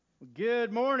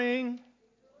Good morning.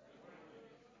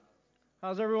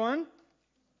 How's everyone?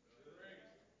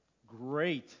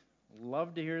 Great.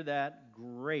 Love to hear that.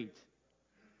 Great.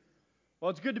 Well,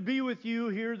 it's good to be with you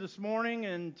here this morning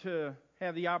and to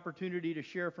have the opportunity to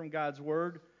share from God's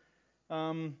Word.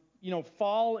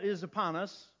 Fall is upon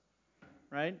us,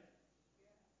 right?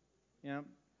 Yeah.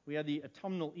 We had the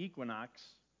autumnal equinox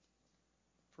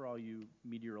for all you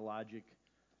meteorologic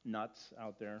nuts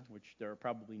out there, which there are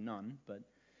probably none, but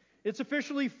it's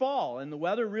officially fall, and the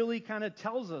weather really kind of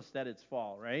tells us that it's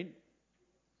fall, right?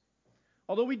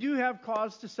 Although we do have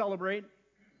cause to celebrate.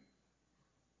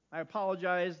 I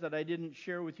apologize that I didn't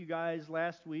share with you guys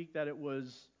last week that it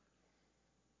was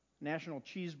National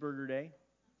Cheeseburger Day,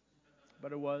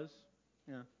 but it was.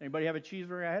 Yeah. Anybody have a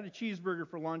cheeseburger? I had a cheeseburger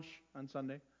for lunch on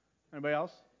Sunday. Anybody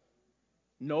else?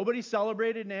 Nobody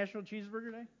celebrated National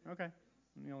Cheeseburger Day? Okay.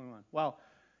 I'm the only one. Well,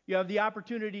 you have the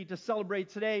opportunity to celebrate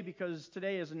today because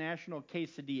today is a National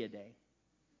Quesadilla Day.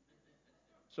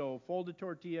 So fold a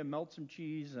tortilla, melt some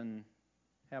cheese, and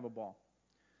have a ball.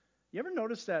 You ever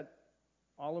notice that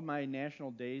all of my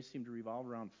national days seem to revolve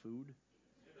around food?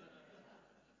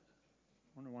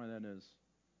 I wonder why that is.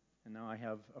 And now I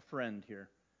have a friend here,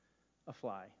 a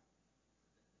fly.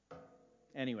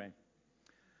 Anyway,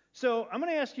 so I'm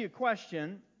going to ask you a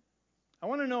question. I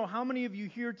want to know how many of you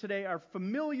here today are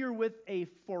familiar with a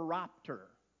phoropter.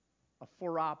 A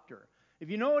phoropter. If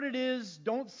you know what it is,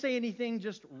 don't say anything,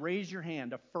 just raise your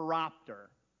hand. A phoropter.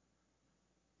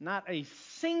 Not a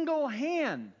single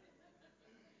hand.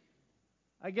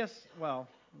 I guess, well,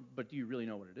 but do you really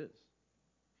know what it is?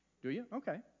 Do you?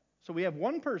 Okay. So we have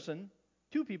one person,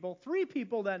 two people, three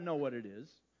people that know what it is.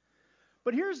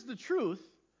 But here's the truth.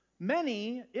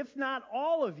 Many, if not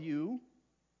all of you,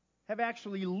 have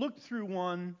actually looked through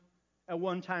one at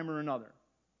one time or another.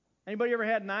 Anybody ever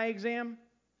had an eye exam?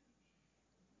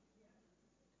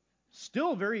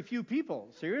 Still very few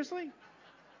people. Seriously?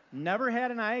 Never had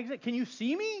an eye exam? Can you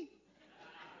see me?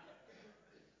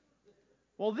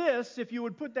 Well, this, if you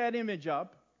would put that image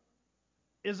up,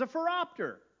 is a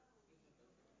phoropter.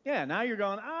 Yeah, now you're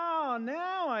going, oh,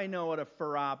 now I know what a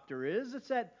phoropter is. It's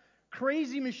that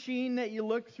crazy machine that you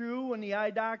look through when the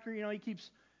eye doctor, he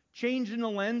keeps changing the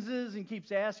lenses and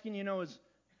keeps asking, is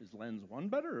lens 1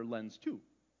 better or lens 2?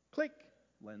 Click,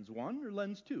 lens 1 or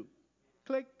lens 2?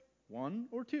 Click, 1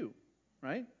 or 2,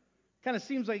 right? Kind of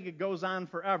seems like it goes on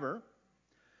forever.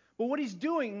 But what he's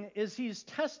doing is he's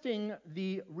testing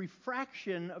the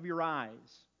refraction of your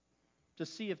eyes to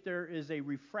see if there is a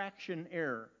refraction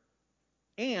error.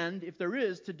 And if there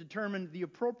is, to determine the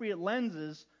appropriate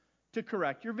lenses to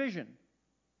correct your vision.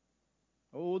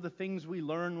 Oh, the things we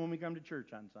learn when we come to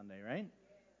church on Sunday, right?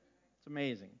 It's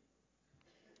amazing.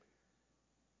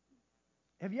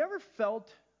 Have you ever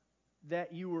felt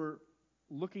that you were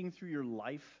looking through your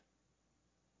life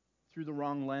through the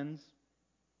wrong lens?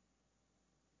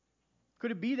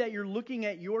 Could it be that you're looking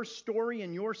at your story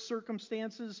and your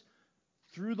circumstances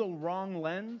through the wrong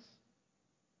lens?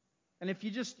 And if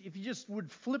you just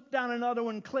would flip down another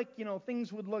one, click,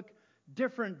 things would look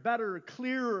different, better,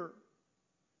 clearer.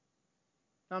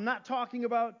 Now, I'm not talking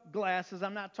about glasses.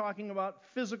 I'm not talking about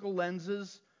physical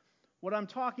lenses. What I'm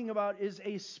talking about is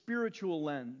a spiritual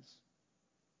lens.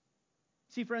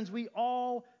 See, friends, we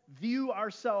all view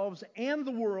ourselves and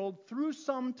the world through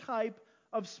some type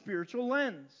of spiritual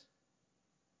lens.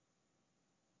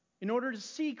 In order to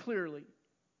see clearly,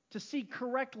 to see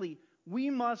correctly, we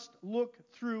must look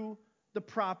through the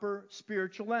proper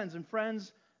spiritual lens. And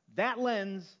friends, that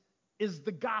lens is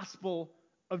the gospel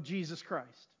of Jesus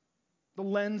Christ. The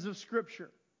lens of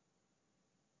Scripture.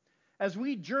 As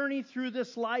we journey through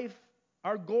this life,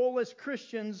 our goal as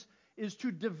Christians is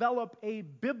to develop a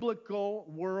biblical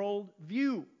world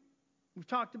view. We've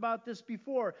talked about this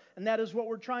before, and that is what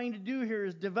we're trying to do here,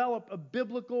 is develop a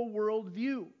biblical world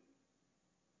view.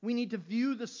 We need to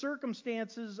view the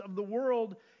circumstances of the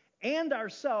world and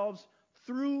ourselves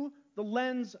through the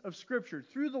lens of Scripture,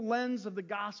 through the lens of the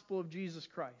gospel of Jesus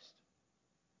Christ.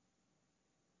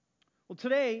 Well,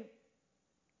 today,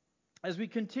 as we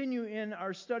continue in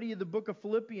our study of the book of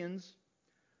Philippians,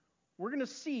 we're going to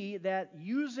see that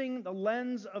using the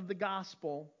lens of the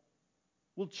gospel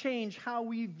will change how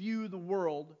we view the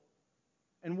world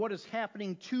and what is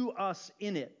happening to us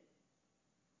in it.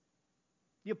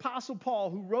 The Apostle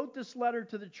Paul, who wrote this letter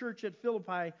to the church at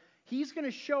Philippi, he's going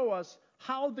to show us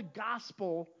how the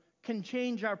gospel can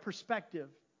change our perspective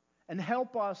and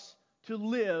help us to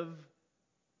live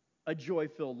a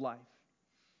joy-filled life.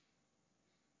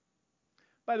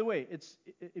 By the way,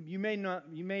 you may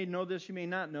know this, you may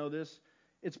not know this.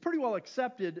 It's pretty well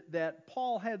accepted that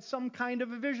Paul had some kind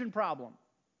of a vision problem.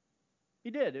 He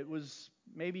did. It was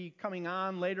maybe coming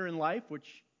on later in life,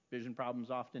 which vision problems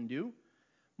often do.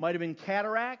 Might have been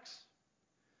cataracts.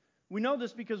 We know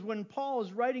this because when Paul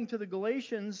is writing to the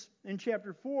Galatians in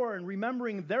chapter 4 and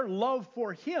remembering their love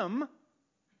for him,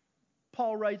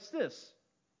 Paul writes this: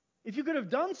 if you could have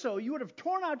done so, you would have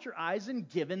torn out your eyes and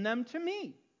given them to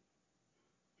me.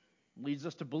 Leads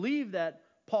us to believe that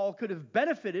Paul could have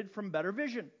benefited from better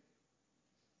vision.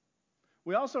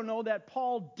 We also know that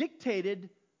Paul dictated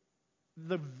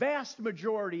the vast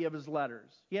majority of his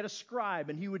letters. He had a scribe,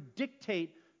 and he would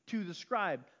dictate to the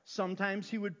scribe. Sometimes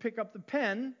he would pick up the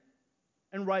pen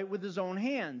and write with his own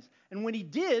hands. And when he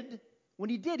did,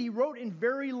 he wrote in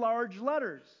very large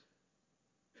letters.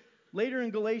 Later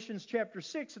in Galatians chapter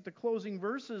 6, at the closing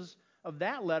verses of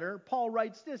that letter, Paul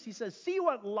writes this. He says, "See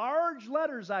what large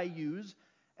letters I use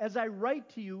as I write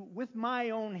to you with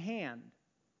my own hand."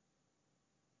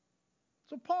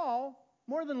 So Paul,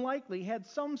 more than likely, had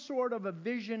some sort of a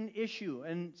vision issue.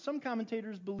 And some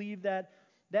commentators believe that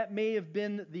that may have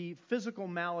been the physical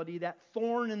malady, that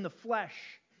thorn in the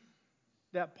flesh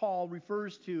that Paul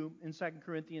refers to in 2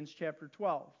 Corinthians chapter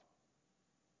 12.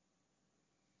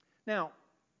 Now,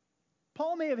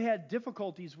 Paul may have had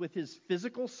difficulties with his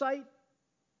physical sight,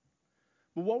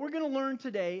 but what we're going to learn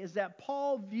today is that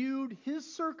Paul viewed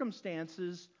his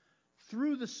circumstances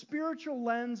through the spiritual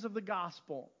lens of the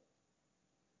gospel.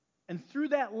 And through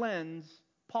that lens,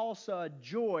 Paul saw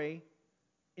joy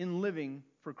in living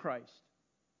for Christ.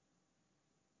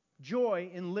 Joy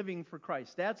in living for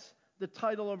Christ. That's the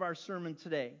title of our sermon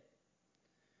today.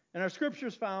 And our scripture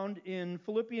is found in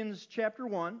Philippians chapter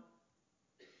 1.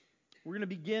 We're going to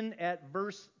begin at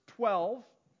verse 12.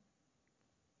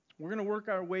 We're going to work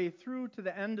our way through to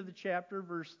the end of the chapter,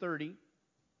 verse 30.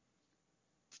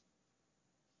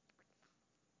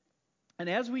 And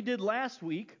as we did last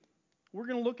week, we're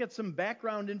going to look at some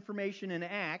background information in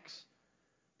Acts,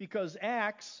 because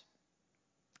Acts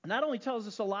not only tells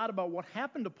us a lot about what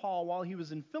happened to Paul while he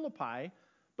was in Philippi,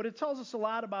 but it tells us a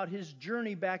lot about his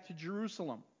journey back to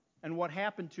Jerusalem and what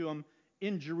happened to him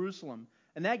in Jerusalem.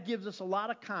 And that gives us a lot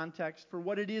of context for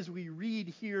what it is we read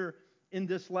here in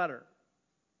this letter.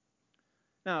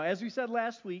 Now, as we said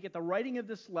last week, at the writing of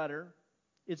this letter,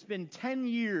 it's been 10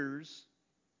 years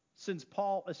since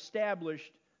Paul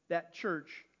established that church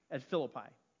at Philippi.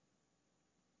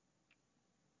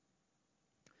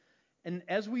 And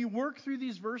as we work through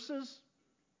these verses,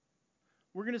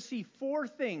 we're going to see four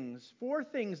things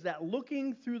that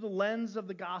looking through the lens of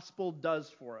the gospel does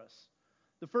for us.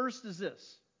 The first is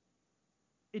this: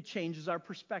 it changes our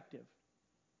perspective.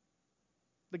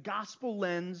 The gospel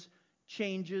lens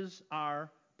changes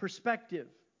our perspective.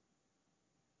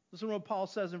 Listen to what Paul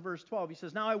says in verse 12. He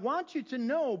says, "Now I want you to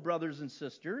know, brothers and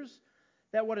sisters,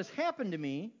 that what has happened to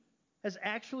me has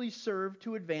actually served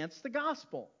to advance the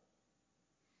gospel."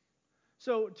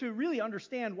 So to really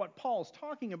understand what Paul's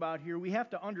talking about here, we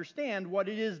have to understand what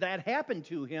it is that happened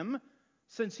to him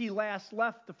since he last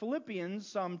left the Philippians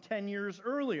some 10 years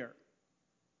earlier.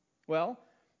 Well,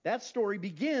 that story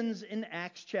begins in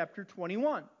Acts chapter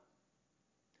 21.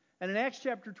 And in Acts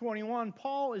chapter 21,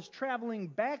 Paul is traveling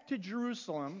back to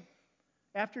Jerusalem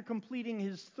after completing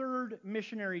his third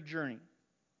missionary journey.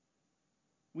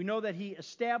 We know that he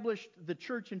established the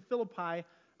church in Philippi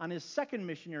on his second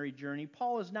missionary journey.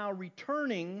 Paul is now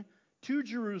returning to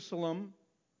Jerusalem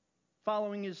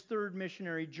following his third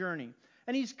missionary journey.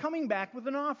 And he's coming back with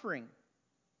an offering.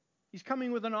 He's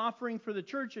coming with an offering for the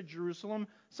church at Jerusalem,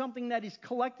 something that he's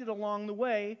collected along the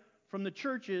way from the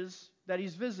churches that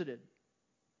he's visited.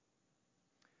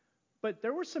 But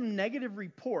there were some negative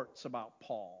reports about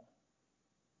Paul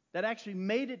that actually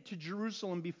made it to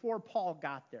Jerusalem before Paul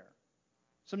got there.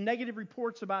 Some negative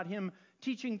reports about him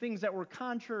teaching things that were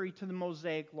contrary to the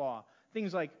Mosaic law,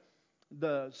 things like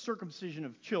the circumcision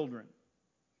of children.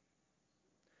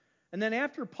 And then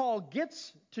after Paul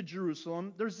gets to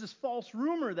Jerusalem, there's this false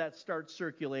rumor that starts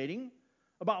circulating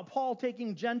about Paul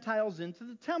taking Gentiles into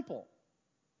the temple.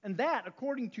 And that,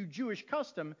 according to Jewish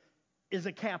custom, is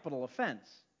a capital offense.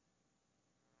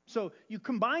 So you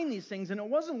combine these things, and it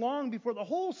wasn't long before the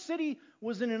whole city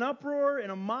was in an uproar,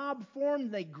 and a mob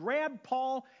formed. They grabbed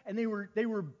Paul, and they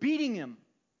were beating him.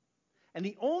 And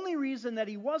the only reason that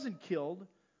he wasn't killed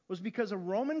was because a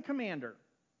Roman commander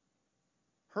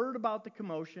heard about the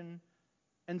commotion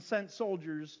and sent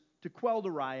soldiers to quell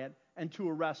the riot and to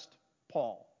arrest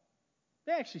Paul.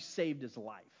 They actually saved his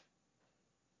life.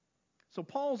 So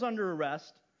Paul's under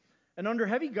arrest, and under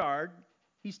heavy guard,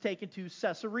 he's taken to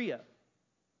Caesarea,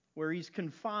 where he's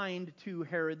confined to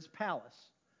Herod's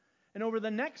palace. And over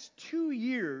the next 2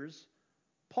 years,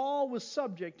 Paul was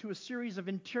subject to a series of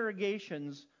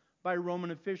interrogations by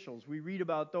Roman officials. We read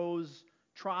about those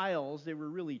trials, they were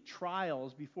really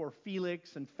trials before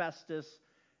Felix and Festus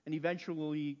and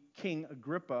eventually King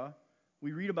Agrippa.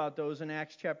 We read about those in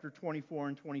Acts chapter 24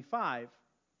 and 25.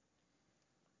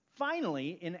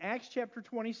 Finally, in Acts chapter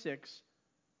 26,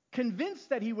 convinced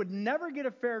that he would never get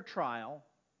a fair trial,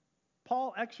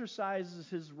 Paul exercises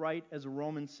his right as a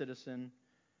Roman citizen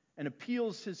and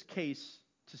appeals his case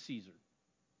to Caesar.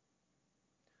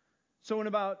 So in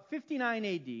about 59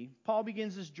 AD, Paul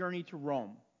begins his journey to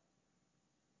Rome,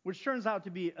 which turns out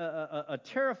to be a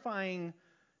terrifying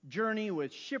journey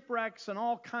with shipwrecks and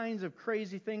all kinds of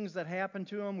crazy things that happen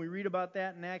to him. We read about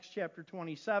that in Acts chapter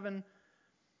 27.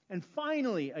 And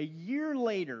finally, a year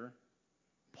later,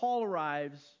 Paul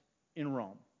arrives in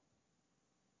Rome.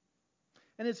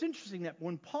 And it's interesting that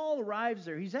when Paul arrives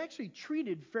there, he's actually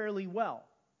treated fairly well.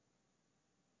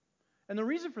 And the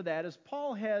reason for that is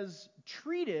Paul has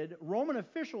treated Roman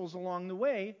officials along the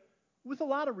way with a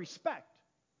lot of respect.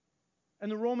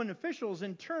 And the Roman officials,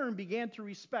 in turn, began to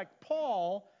respect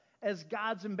Paul as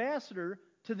God's ambassador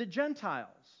to the Gentiles.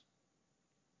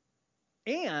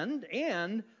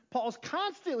 And Paul's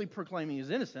constantly proclaiming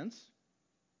his innocence,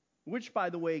 which,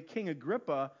 by the way, King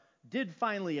Agrippa did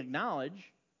finally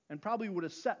acknowledge and probably would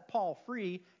have set Paul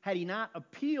free had he not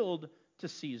appealed to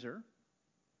Caesar.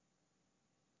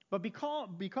 But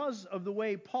because of the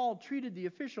way Paul treated the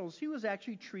officials, he was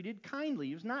actually treated kindly.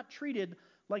 He was not treated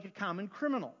like a common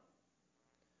criminal.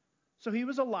 So he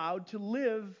was allowed to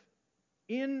live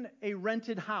in a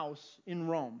rented house in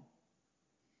Rome.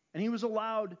 And he was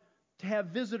allowed to have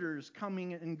visitors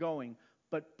coming and going.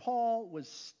 But Paul was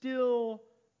still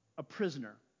a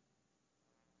prisoner.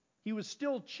 He was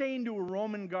still chained to a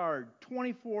Roman guard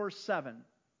 24/7.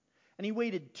 And he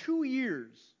waited 2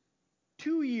 years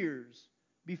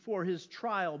before his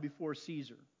trial before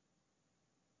Caesar.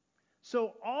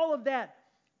 So all of that,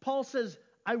 Paul says,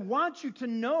 I want you to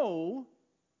know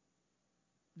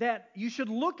that you should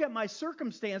look at my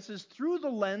circumstances through the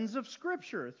lens of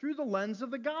Scripture, through the lens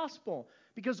of the gospel,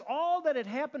 because all that had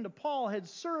happened to Paul had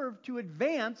served to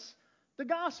advance the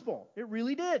gospel. It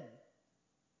really did.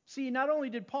 See, not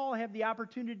only did Paul have the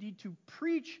opportunity to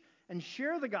preach and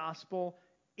share the gospel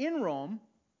in Rome,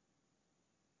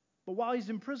 but while he's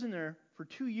in prison there for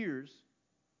 2 years,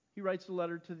 he writes a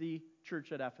letter to the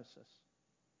church at Ephesus,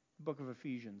 the book of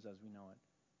Ephesians as we know it.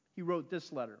 He wrote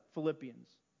this letter, Philippians.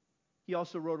 He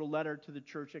also wrote a letter to the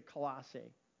church at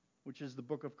Colossae, which is the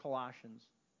book of Colossians.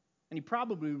 And he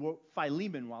probably wrote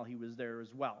Philemon while he was there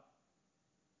as well.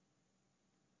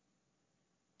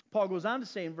 Paul goes on to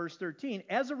say in verse 13,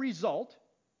 as a result,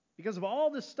 because of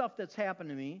all this stuff that's happened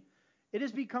to me, it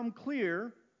has become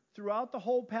clear throughout the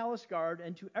whole palace guard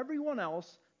and to everyone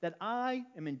else that I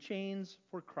am in chains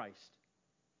for Christ.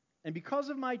 And because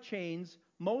of my chains,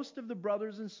 most of the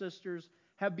brothers and sisters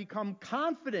have become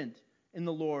confident in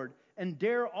the Lord and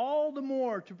dare all the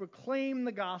more to proclaim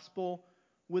the gospel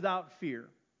without fear.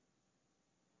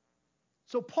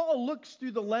 So Paul looks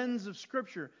through the lens of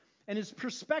Scripture, and his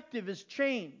perspective is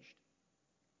changed.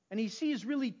 And he sees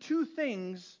really two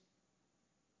things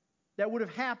that would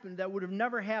have happened, that would have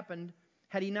never happened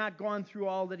had he not gone through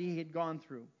all that he had gone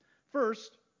through.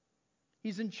 First,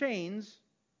 he's in chains.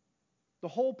 The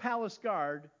whole palace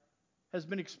guard has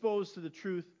been exposed to the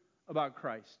truth about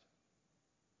Christ.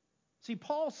 See,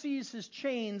 Paul sees his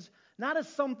chains not as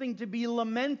something to be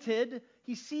lamented.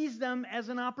 He sees them as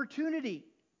an opportunity.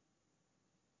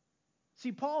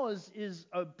 See, Paul is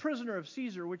a prisoner of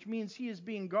Caesar, which means he is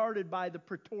being guarded by the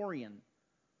Praetorian.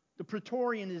 The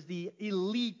Praetorian is the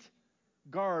elite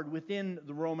guard within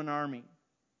the Roman army.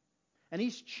 And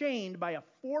he's chained by a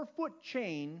 4-foot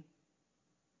chain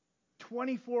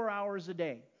 24 hours a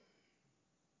day.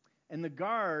 And the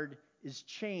guard is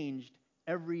changed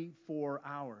every 4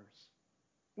 hours.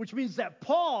 Which means that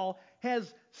Paul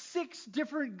has 6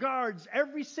 different guards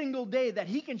every single day that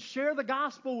he can share the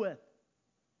gospel with.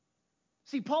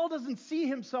 See, Paul doesn't see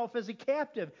himself as a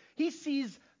captive. He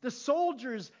sees the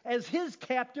soldiers as his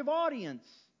captive audience.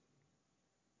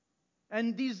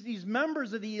 And these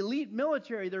members of the elite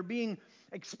military, they're being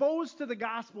exposed to the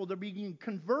gospel. They're being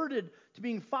converted to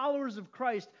being followers of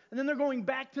Christ. And then they're going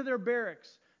back to their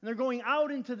barracks. And they're going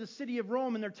out into the city of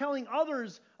Rome. And they're telling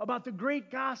others about the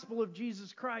great gospel of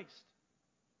Jesus Christ.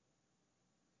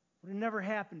 Would have never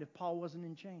happened if Paul wasn't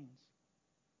in chains.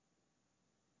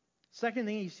 Second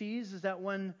thing he sees is that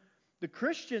when the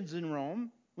Christians in Rome,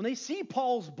 when they see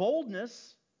Paul's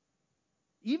boldness,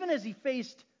 even as he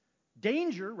faced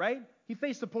danger, right? He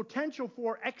faced the potential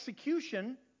for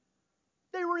execution.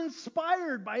 They were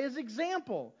inspired by his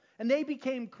example, and they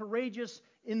became courageous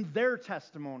in their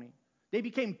testimony. They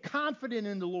became confident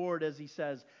in the Lord, as he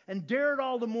says, and dared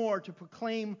all the more to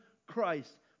proclaim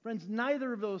Christ. Friends,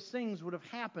 neither of those things would have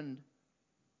happened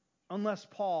unless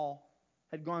Paul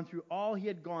had gone through all he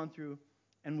had gone through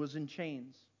and was in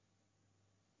chains.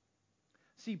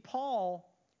 See, Paul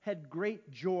had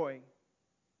great joy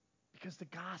because the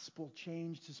gospel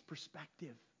changed his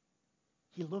perspective.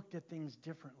 He looked at things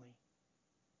differently.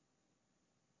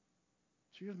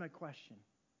 So here's my question.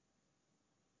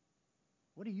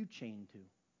 What are you chained to?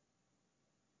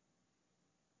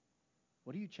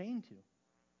 What are you chained to?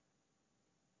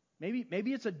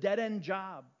 Maybe it's a dead-end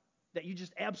job that you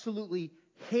just absolutely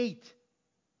hate.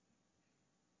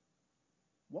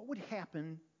 What would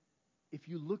happen if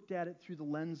you looked at it through the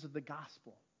lens of the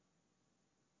gospel?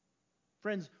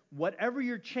 Friends, whatever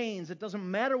your chains, it doesn't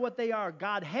matter what they are,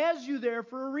 God has you there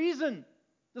for a reason.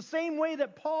 The same way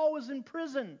that Paul was in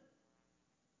prison.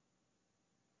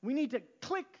 We need to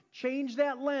change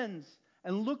that lens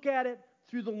and look at it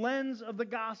through the lens of the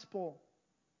gospel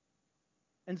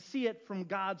and see it from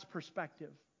God's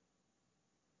perspective.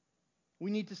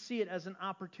 We need to see it as an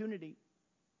opportunity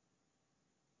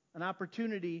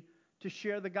to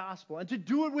share the gospel and to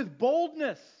do it with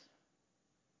boldness.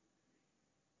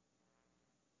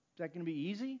 Is that going to be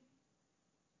easy?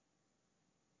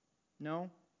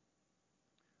 No.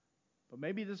 But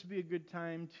maybe this would be a good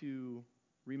time to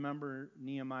remember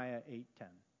Nehemiah 8:10.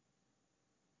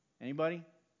 Anybody?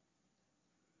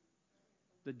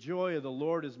 The joy of the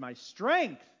Lord is my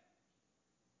strength.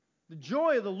 The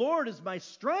joy of the Lord is my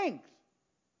strength.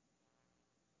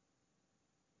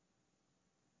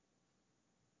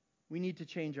 We need to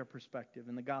change our perspective,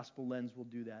 and the gospel lens will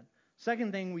do that.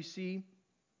 Second thing we see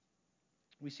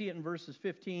it in verses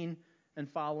 15 and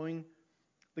following.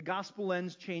 The gospel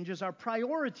lens changes our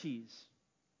priorities.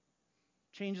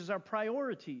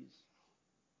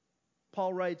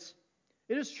 Paul writes,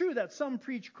 "It is true that some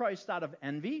preach Christ out of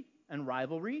envy and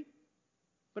rivalry,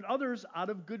 but others out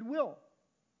of goodwill.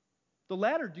 The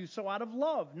latter do so out of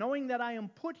love, knowing that I am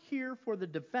put here for the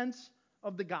defense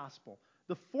of the gospel.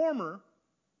 The former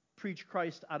preach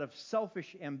Christ out of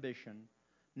selfish ambition,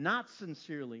 not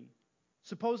sincerely,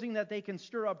 supposing that they can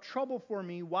stir up trouble for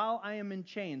me while I am in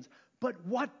chains. But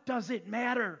what does it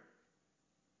matter?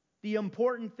 The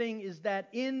important thing is that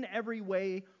in every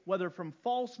way, whether from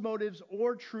false motives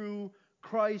or true,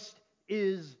 Christ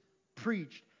is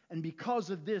preached. And because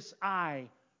of this, I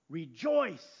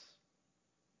rejoice."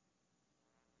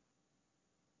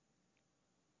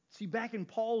 See, back in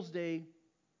Paul's day,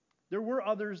 there were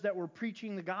others that were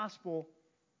preaching the gospel,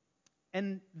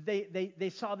 and they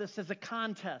saw this as a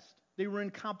contest. They were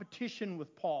in competition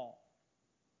with Paul.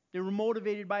 They were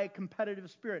motivated by a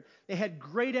competitive spirit. They had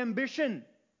great ambition.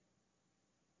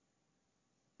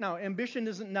 Now, ambition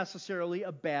isn't necessarily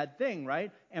a bad thing,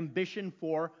 right? Ambition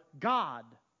for God.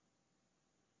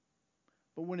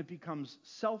 But when it becomes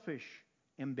selfish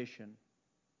ambition,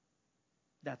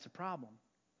 that's a problem.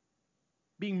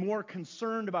 Being more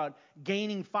concerned about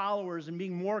gaining followers and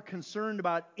being more concerned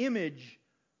about image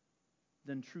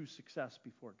than true success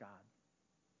before God.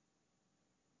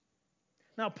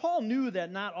 Now, Paul knew that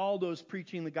not all those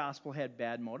preaching the gospel had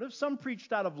bad motives. Some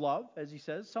preached out of love, as he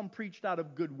says. Some preached out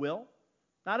of goodwill.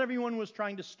 Not everyone was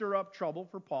trying to stir up trouble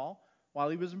for Paul while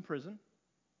he was in prison.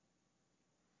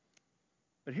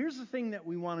 But here's the thing that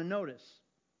we want to notice.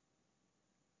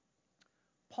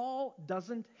 Paul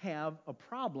doesn't have a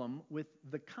problem with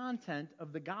the content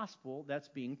of the gospel that's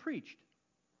being preached.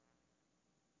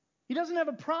 He doesn't have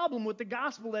a problem with the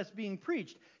gospel that's being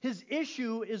preached. His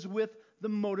issue is with the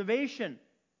motivation.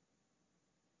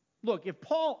 Look, if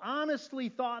Paul honestly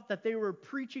thought that they were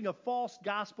preaching a false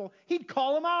gospel, he'd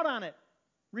call them out on it,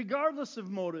 regardless of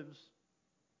motives.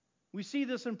 We see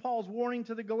this in Paul's warning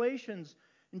to the Galatians.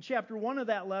 In chapter 1 of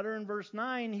that letter, in verse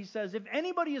 9, he says, "If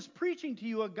anybody is preaching to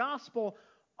you a gospel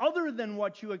other than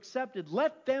what you accepted,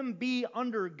 let them be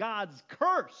under God's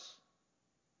curse."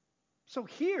 So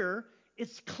here,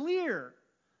 it's clear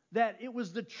that it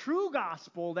was the true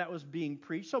gospel that was being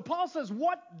preached. So Paul says,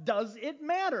 what does it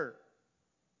matter?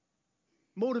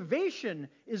 Motivation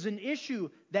is an issue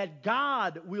that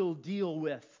God will deal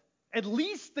with. At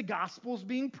least the gospel is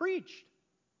being preached.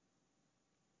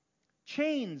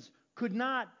 Chains could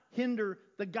not hinder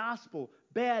the gospel.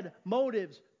 Bad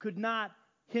motives could not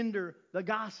hinder the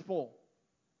gospel.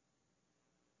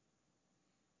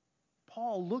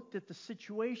 Paul looked at the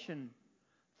situation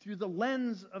through the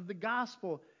lens of the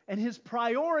gospel, and his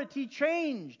priority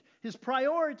changed. His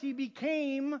priority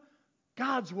became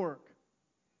God's work.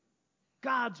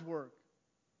 God's work.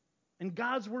 And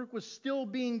God's work was still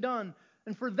being done.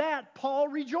 And for that, Paul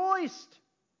rejoiced.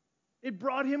 It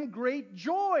brought him great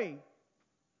joy.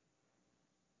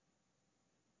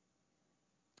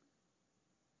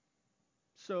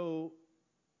 So,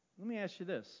 let me ask you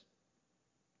this.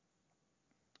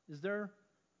 Is there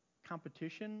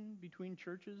competition between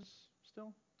churches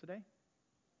still today?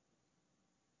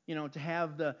 To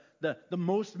have the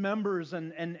most members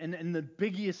and the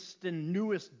biggest and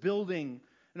newest building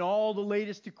and all the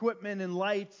latest equipment and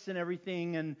lights and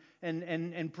everything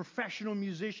and professional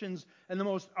musicians and the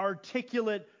most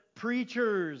articulate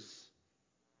preachers.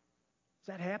 Is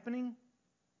that happening?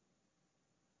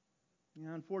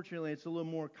 Unfortunately, it's a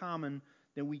little more common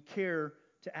than we care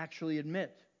to actually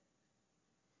admit.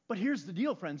 But here's the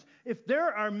deal, friends. If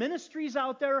there are ministries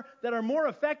out there that are more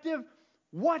effective,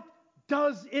 what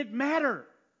does it matter?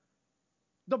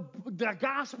 The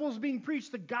gospel is being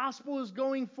preached. The gospel is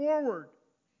going forward.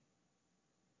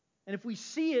 And if we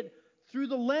see it through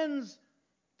the lens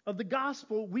of the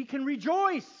gospel, we can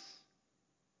rejoice.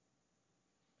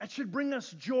 That should bring us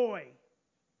joy.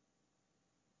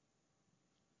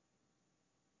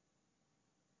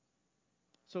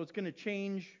 So it's going to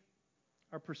change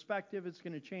our perspective. It's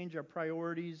going to change our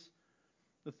priorities.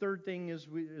 The third thing is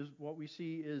what we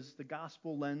see is the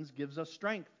gospel lens gives us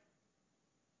strength.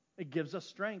 It gives us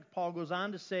strength. Paul goes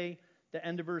on to say, the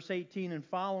end of verse 18 and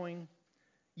following,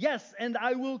 "Yes, and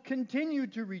I will continue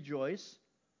to rejoice,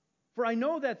 for I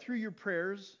know that through your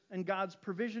prayers and God's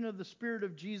provision of the Spirit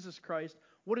of Jesus Christ,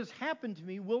 what has happened to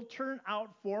me will turn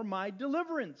out for my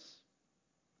deliverance.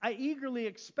 I eagerly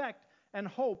expect and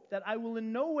hope that I will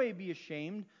in no way be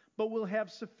ashamed, but will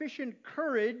have sufficient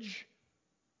courage,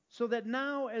 so that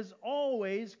now, as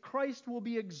always, Christ will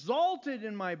be exalted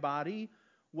in my body,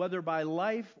 whether by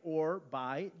life or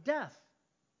by death."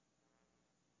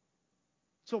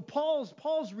 So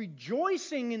Paul's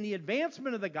rejoicing in the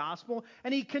advancement of the gospel,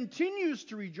 and he continues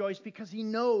to rejoice because he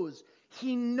knows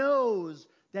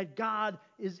that God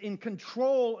is in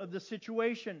control of the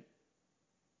situation.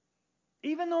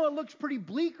 Even though it looks pretty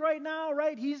bleak right now,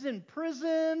 right? He's in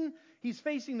prison. He's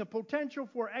facing the potential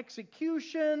for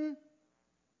execution.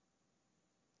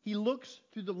 He looks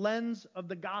through the lens of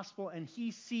the gospel and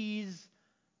he sees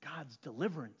God's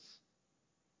deliverance.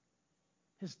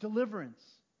 His deliverance.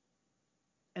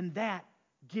 And that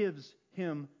gives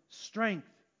him strength.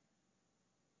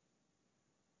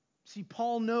 See,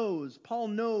 Paul knows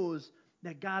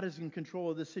that God is in control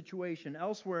of the situation.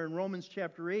 Elsewhere in Romans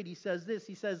chapter 8, he says this.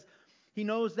 He says, he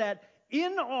knows that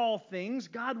in all things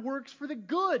God works for the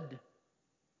good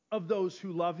of those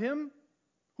who love Him,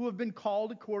 who have been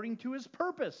called according to His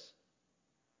purpose.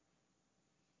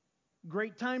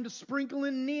 Great time to sprinkle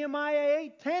in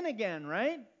Nehemiah 8:10 again,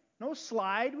 right? No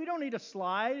slide. We don't need a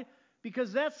slide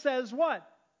because that says what?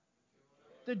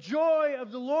 The joy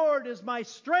of the Lord is my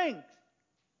strength.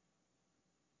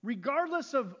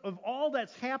 Regardless of all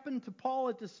that's happened to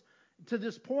Paul to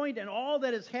this point and all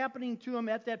that is happening to him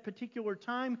at that particular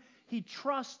time, he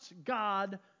trusts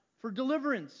God for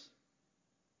deliverance.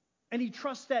 And he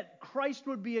trusts that Christ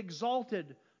would be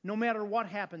exalted no matter what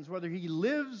happens, whether he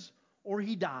lives or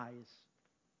he dies.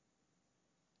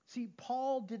 See,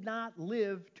 Paul did not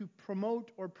live to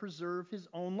promote or preserve his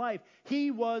own life.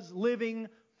 He was living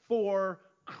for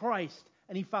Christ,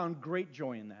 and he found great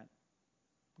joy in that.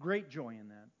 Great joy in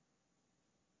that.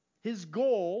 His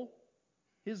goal,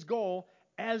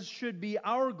 as should be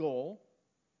our goal,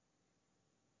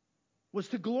 was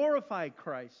to glorify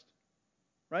Christ.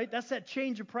 Right? That's that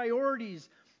change of priorities,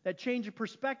 that change of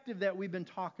perspective that we've been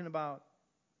talking about.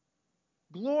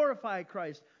 Glorify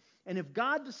Christ. And if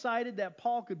God decided that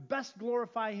Paul could best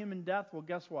glorify Him in death, well,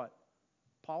 guess what?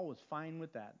 Paul was fine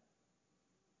with that.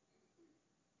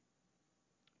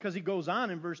 Because he goes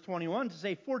on in verse 21 to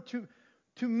say, "For to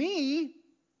me,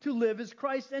 to live is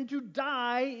Christ, and to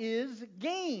die is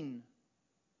gain.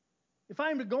 If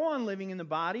I am to go on living in the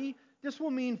body, this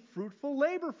will mean fruitful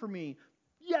labor for me.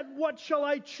 Yet what shall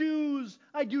I choose?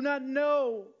 I do not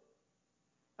know.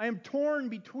 I am torn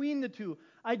between the two.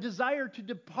 I desire to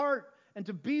depart and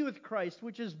to be with Christ,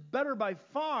 which is better by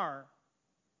far.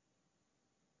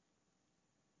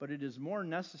 But it is more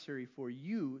necessary for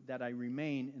you that I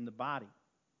remain in the body.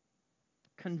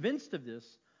 Convinced of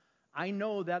this, I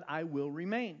know that I will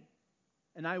remain,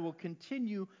 and I will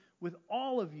continue with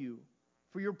all of you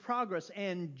for your progress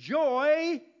and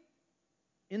joy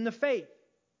in the faith,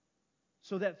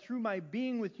 so that through my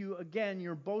being with you again,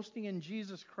 your boasting in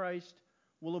Jesus Christ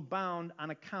will abound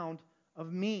on account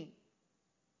of me."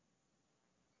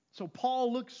 So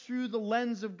Paul looks through the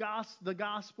lens of the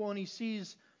gospel, and he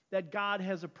sees that God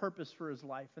has a purpose for his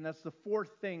life. And that's the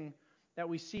fourth thing that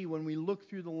we see when we look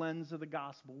through the lens of the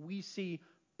gospel. We see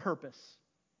purpose.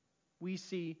 We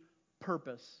see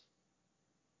purpose.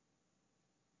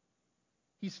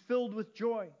 He's filled with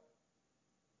joy.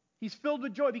 He's filled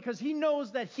with joy because he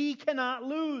knows that he cannot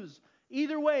lose.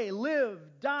 Either way, live,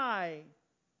 die.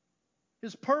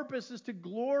 His purpose is to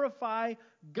glorify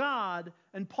God,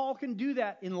 and Paul can do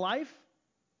that in life,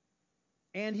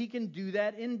 and he can do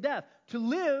that in death. To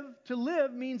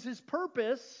live means his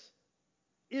purpose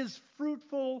is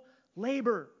fruitful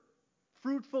labor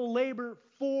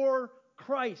for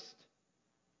Christ.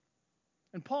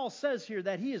 And Paul says here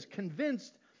that he is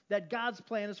convinced that God's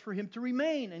plan is for him to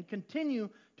remain and continue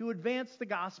to advance the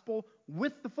gospel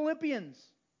with the Philippians.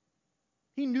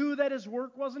 He knew that his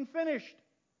work wasn't finished.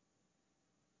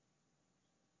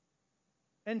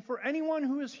 And for anyone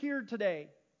who is here today,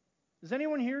 is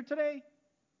anyone here today?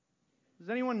 Is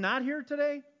anyone not here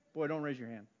today? Boy, don't raise your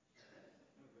hand.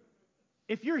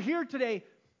 If you're here today,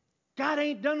 God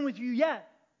ain't done with you yet.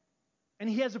 And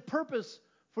He has a purpose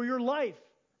for your life.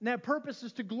 And that purpose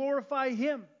is to glorify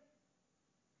Him.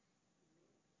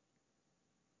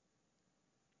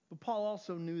 But Paul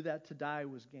also knew that to die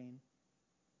was gain.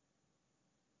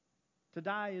 To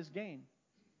die is gain.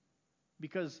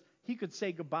 Because he could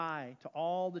say goodbye to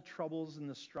all the troubles and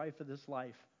the strife of this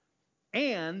life.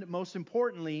 And, most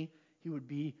importantly, he would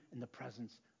be in the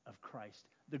presence of Christ.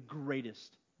 The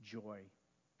greatest joy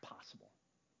possible.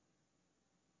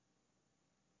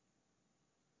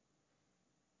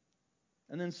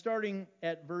 And then starting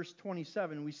at verse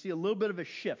 27, we see a little bit of a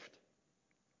shift.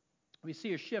 We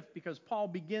see a shift because Paul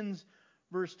begins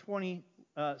verse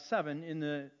 27 in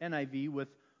the NIV with,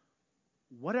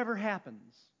 whatever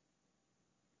happens.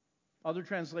 Other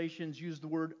translations use the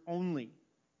word only.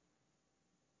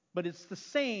 But it's the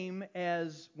same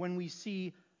as when we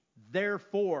see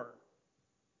therefore.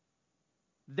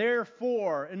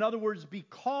 Therefore, in other words,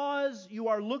 because you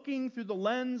are looking through the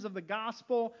lens of the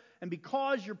gospel, and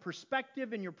because your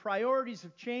perspective and your priorities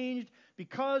have changed,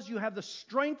 because you have the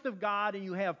strength of God and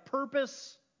you have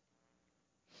purpose,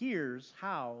 here's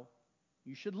how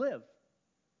you should live.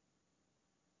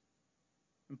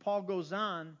 And Paul goes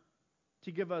on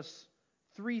to give us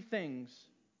three things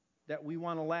that we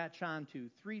want to latch on to.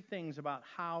 Three things about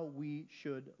how we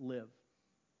should live.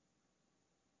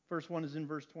 First one is in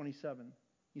verse 27.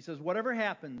 He says, whatever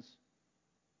happens,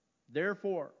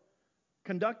 therefore,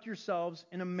 conduct yourselves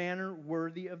in a manner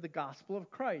worthy of the gospel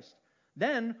of Christ.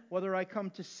 Then, whether I come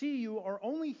to see you or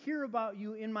only hear about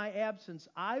you in my absence,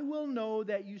 I will know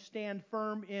that you stand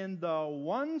firm in the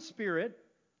one Spirit,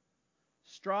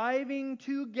 striving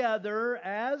together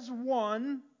as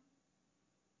one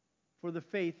for the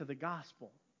faith of the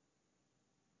gospel.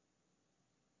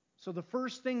 So the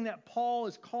first thing that Paul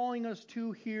is calling us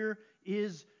to here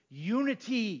is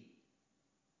unity.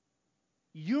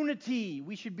 Unity.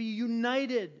 We should be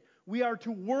united. We are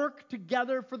to work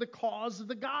together for the cause of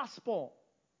the gospel.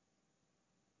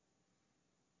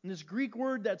 And this Greek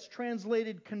word that's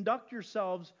translated conduct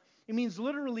yourselves, it means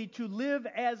literally to live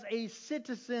as a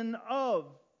citizen of.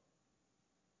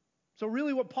 So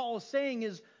really what Paul is saying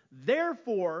is,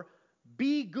 therefore,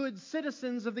 be good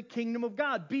citizens of the kingdom of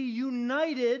God. Be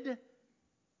united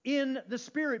in the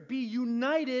Spirit. Be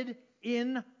united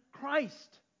in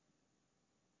Christ.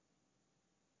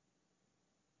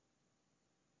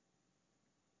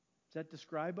 Does that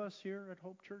describe us here at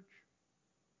Hope Church?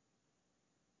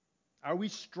 Are we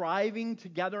striving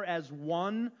together as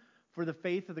one for the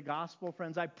faith of the gospel,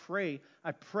 friends? I pray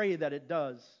that it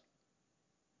does.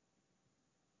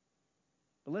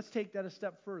 But let's take that a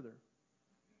step further.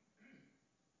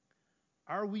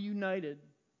 Are we united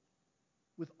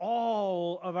with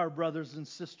all of our brothers and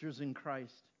sisters in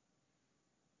Christ?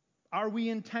 Are we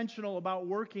intentional about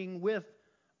working with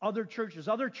other churches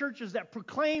that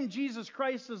proclaim Jesus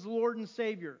Christ as Lord and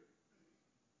Savior?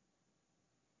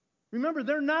 Remember,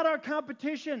 they're not our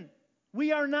competition.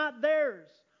 We are not theirs.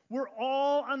 We're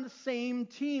all on the same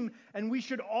team, and we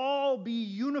should all be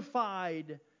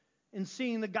unified in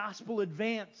seeing the gospel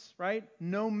advance, right?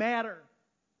 No matter.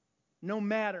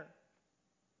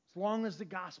 As long as the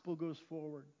gospel goes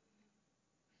forward.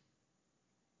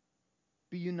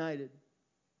 Be united.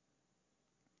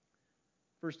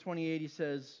 Verse 28, he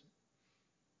says,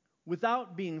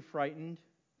 without being frightened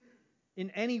in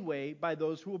any way by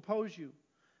those who oppose you.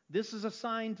 This is a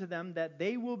sign to them that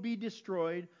they will be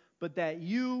destroyed, but that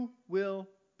you will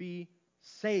be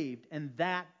saved, and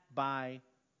that by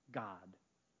God.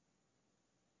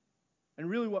 And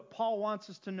really what Paul wants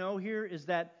us to know here is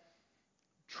that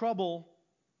trouble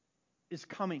is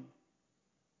coming.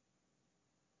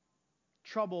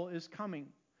 Trouble is coming.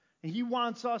 And he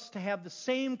wants us to have the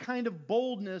same kind of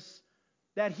boldness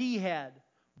that he had.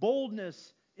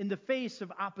 Boldness in the face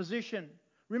of opposition.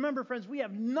 Remember, friends, we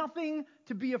have nothing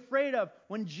to be afraid of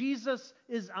when Jesus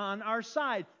is on our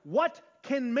side. What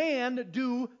can man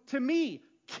do to me?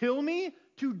 Kill me?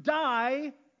 To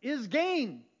die is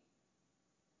gain.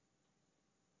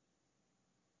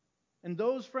 And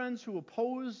those friends who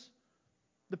oppose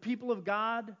the people of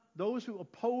God, those who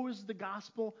oppose the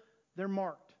gospel, they're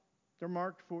marked. They're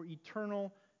marked for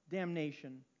eternal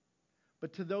damnation.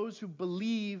 But to those who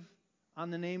believe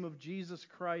on the name of Jesus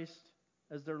Christ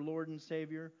as their Lord and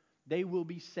Savior, they will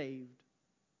be saved.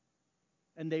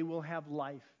 And they will have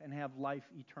life, and have life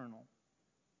eternal.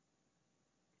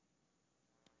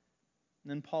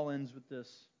 And then Paul ends with this.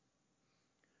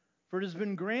 For it has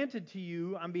been granted to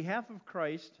you on behalf of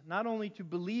Christ, not only to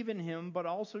believe in Him, but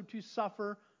also to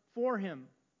suffer for Him,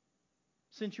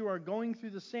 since you are going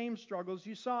through the same struggles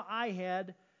you saw I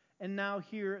had, and now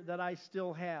hear that I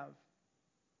still have.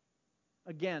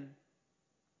 Again,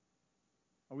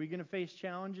 are we going to face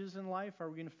challenges in life? Are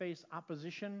we going to face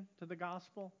opposition to the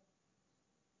gospel?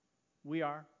 We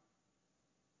are.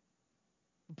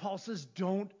 Paul says,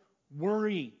 don't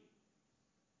worry.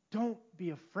 Don't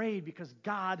be afraid, because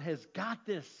God has got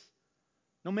this.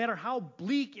 No matter how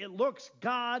bleak it looks,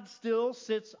 God still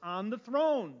sits on the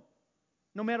throne.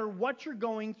 No matter what you're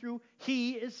going through,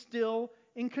 He is still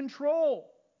in control.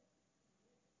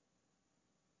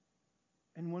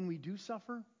 And when we do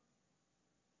suffer,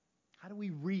 how do we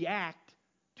react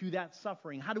to that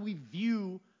suffering? How do we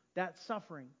view that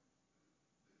suffering?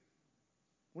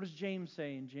 What does James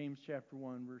say in James chapter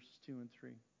 1, verses 2 and 3?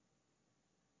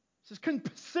 It says,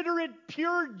 consider it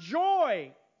pure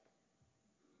joy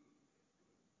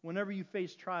whenever you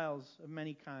face trials of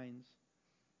many kinds,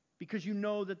 because you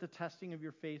know that the testing of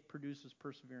your faith produces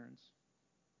perseverance.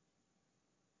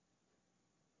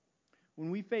 When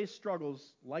we face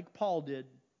struggles like Paul did,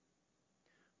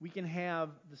 we can have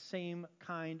the same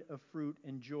kind of fruit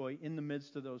and joy in the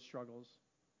midst of those struggles,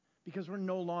 because we're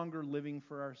no longer living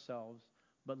for ourselves,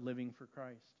 but living for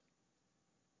Christ.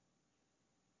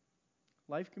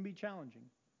 Life can be challenging.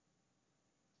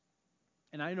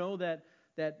 And I know that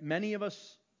many of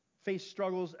us face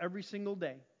struggles every single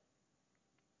day.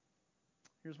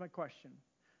 Here's my question.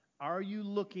 Are you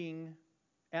looking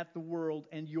at the world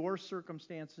and your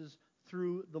circumstances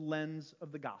through the lens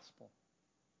of the gospel?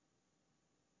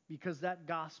 Because that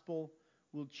gospel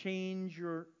will change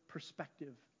your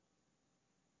perspective.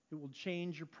 It will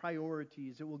change your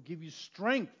priorities. It will give you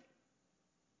strength.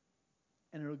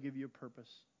 And it will give you a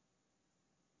purpose.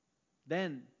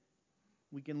 Then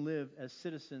we can live as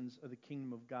citizens of the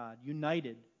kingdom of God,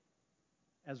 united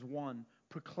as one,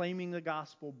 proclaiming the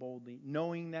gospel boldly,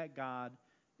 knowing that God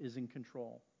is in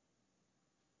control,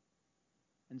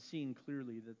 and seeing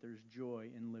clearly that there's joy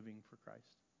in living for Christ.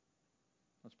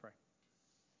 Let's pray.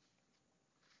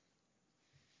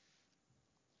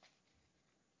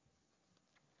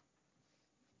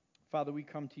 Father, we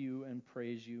come to you and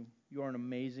praise you. You are an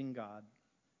amazing God.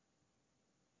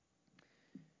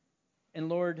 And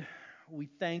Lord, we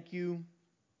thank you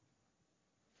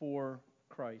for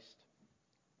Christ.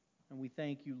 And we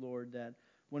thank you, Lord, that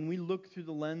when we look through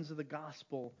the lens of the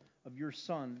gospel of your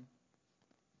Son,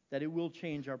 that it will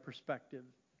change our perspective.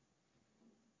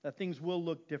 That things will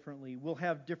look differently. We'll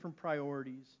have different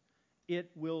priorities.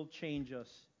 It will change us.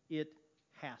 It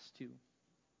has to.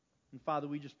 And Father,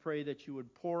 we just pray that you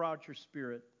would pour out your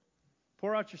Spirit.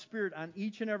 Pour out your Spirit on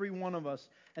each and every one of us.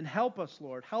 And help us,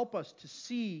 Lord. Help us to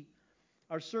see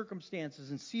our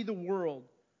circumstances and see the world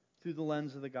through the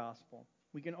lens of the gospel.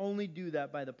 We can only do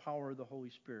that by the power of the Holy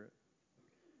Spirit.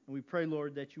 And we pray,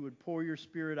 Lord, that you would pour your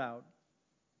Spirit out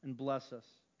and bless us,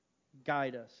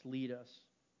 guide us, lead us.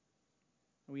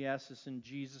 And we ask this in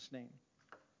Jesus' name.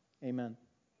 Amen.